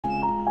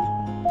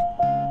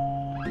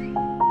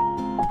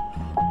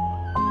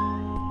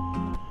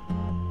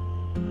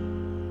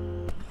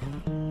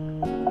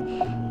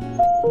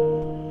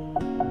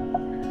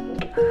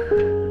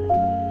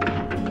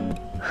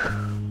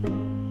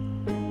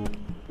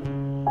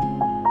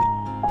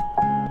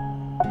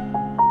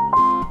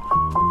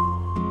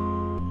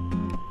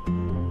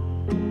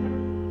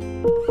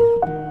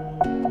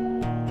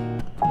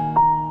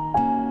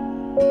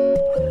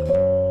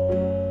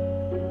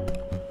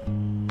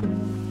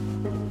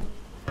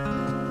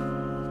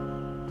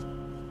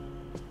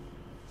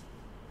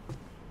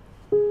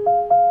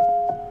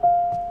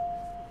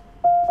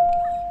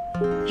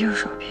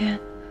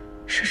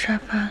沙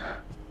发。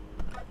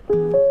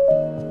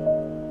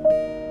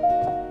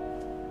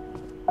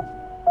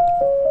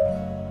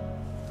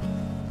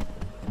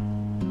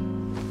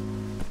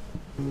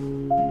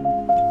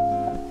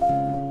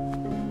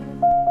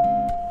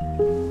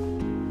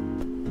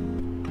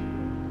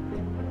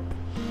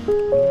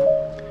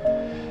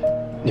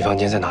你房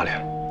间在哪里？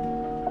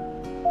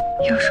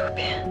右手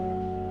边。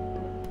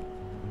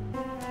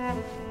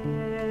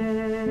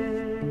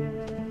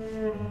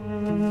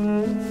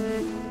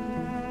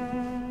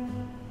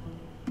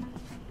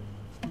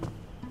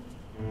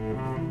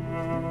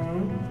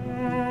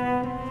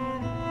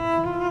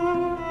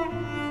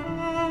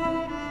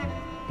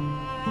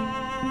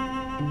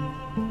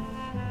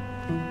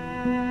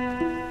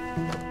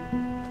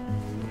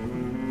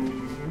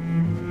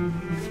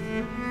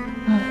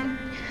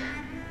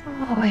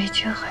 我已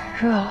经很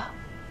热了。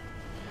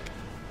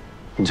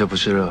你这不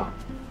是热，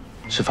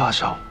是发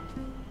烧。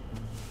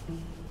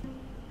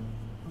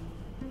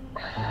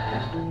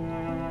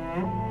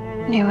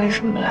你为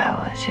什么来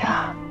我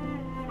家？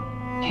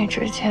你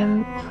之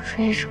前不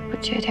是一直不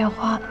接电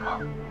话的吗？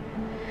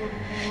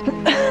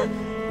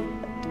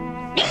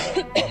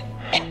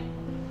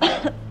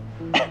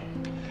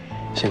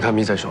先看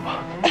病再说吧。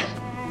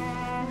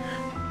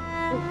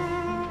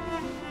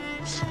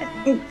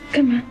你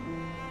干嘛？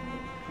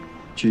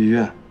 去医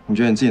院，你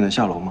觉得你自己能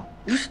下楼吗？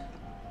不是，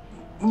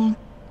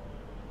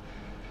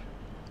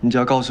你只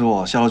要告诉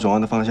我下楼转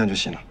弯的方向就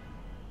行了。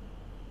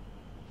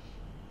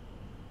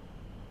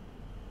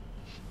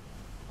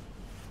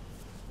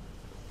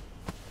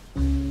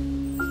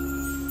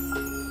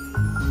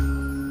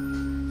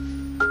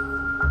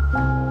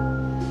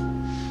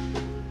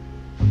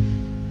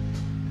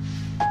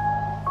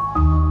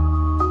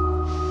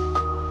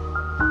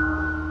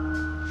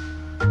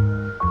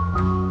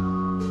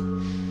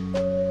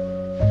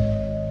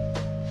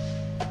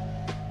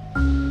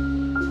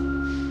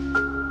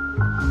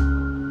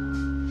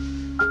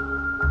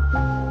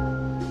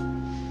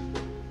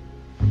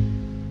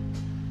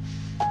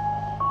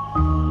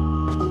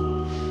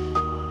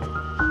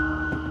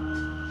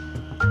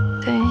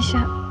等一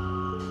下，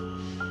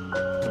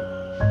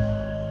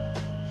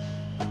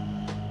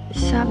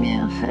下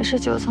面还是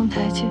9层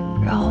台阶，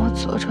然后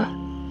左转。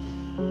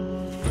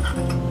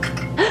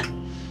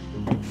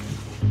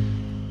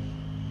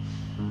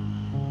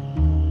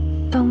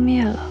灯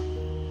灭了。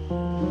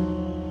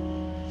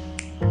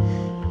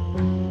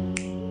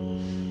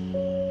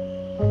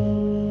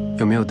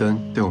有没有灯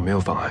对我没有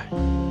妨碍。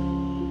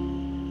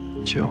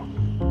9、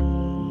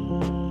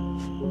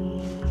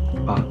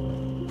8、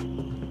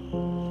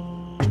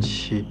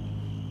7、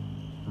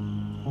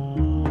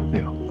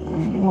6。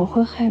我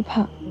会害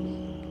怕。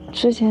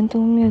之前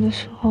灯灭的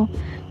时候，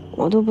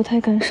我都不太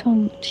敢上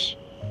楼梯。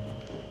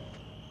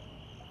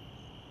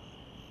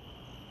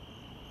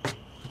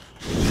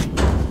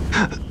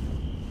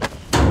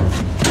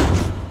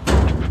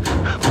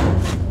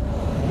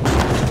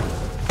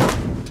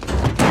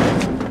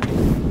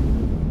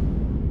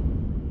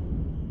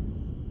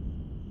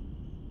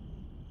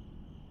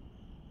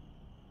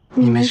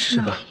你没事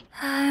吧？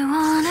 I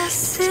wanna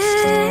see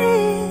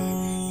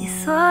你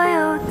所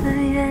有的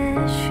也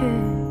许，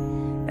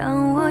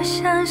让我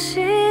相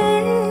信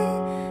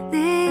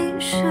你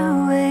是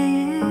唯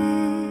一。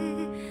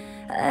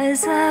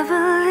As I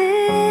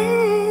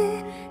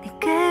believe 你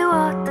给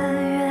我的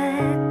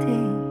约定，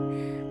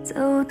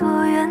走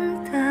多远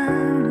的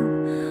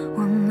路，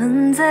我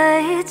们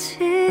在一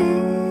起。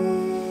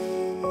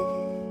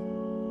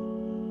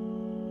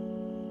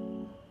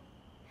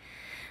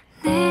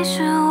你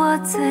是我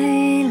最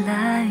依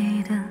赖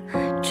的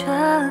遮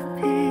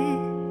蔽，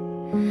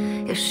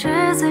也是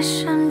最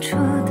深处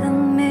的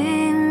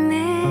秘密。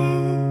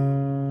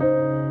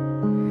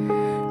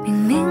明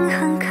明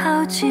很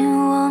靠近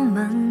我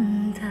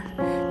们的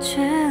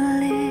距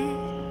离，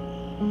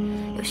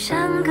又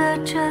像隔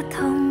着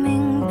透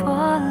明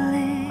玻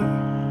璃。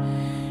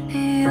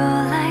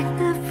You're like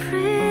the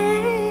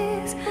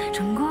breeze，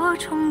 穿过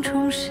重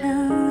重身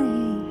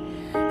影，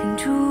定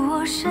住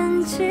我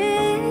神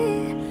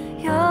经。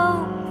 又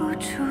不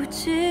出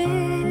击，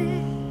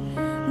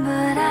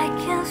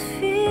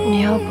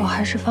你要不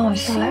还是放我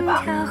下来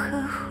吧。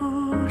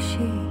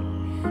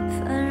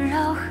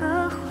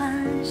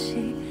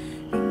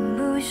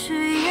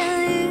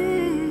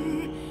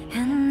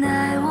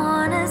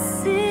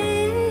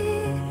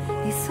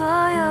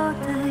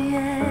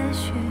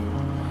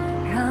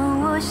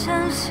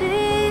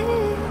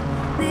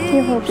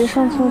一会儿别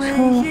上错车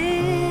了，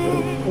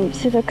你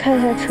记得看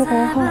一下车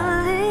牌号。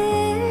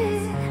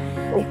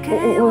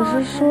 我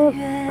是说，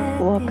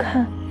我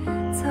看。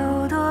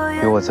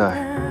有我在，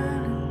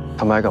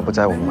他们还敢不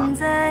载我们吗？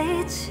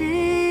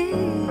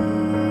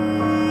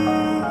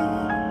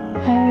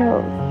还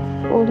有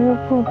5、6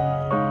部。